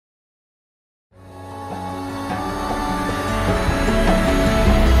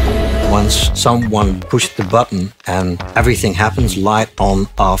once someone pushed the button and everything happens, light on,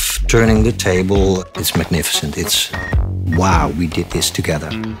 off, turning the table. It's magnificent. It's wow, we did this together.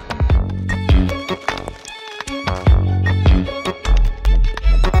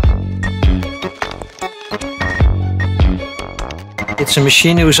 It's a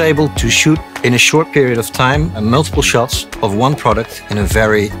machine who is able to shoot in a short period of time multiple shots of one product in a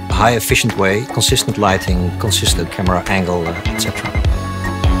very high efficient way, consistent lighting, consistent camera angle, etc.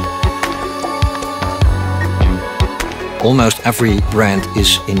 Almost every brand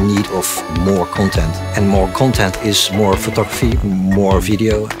is in need of more content, and more content is more photography, more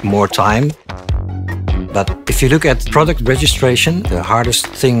video, more time. But if you look at product registration, the hardest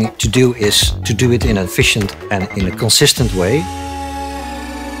thing to do is to do it in an efficient and in a consistent way.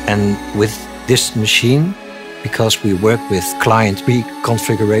 And with this machine, because we work with client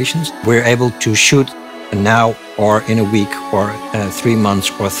pre-configurations, we're able to shoot now or in a week or 3 months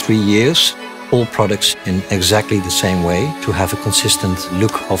or 3 years, all products in exactly the same way to have a consistent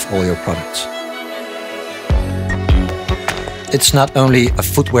look of all your products. It's not only a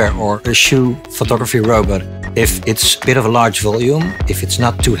footwear or a shoe photography robot. If it's a bit of a large volume, if it's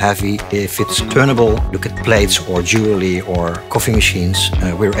not too heavy, if it's turnable, look at plates or jewelry or coffee machines,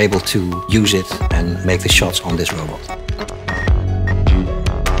 we're able to use it and make the shots on this robot.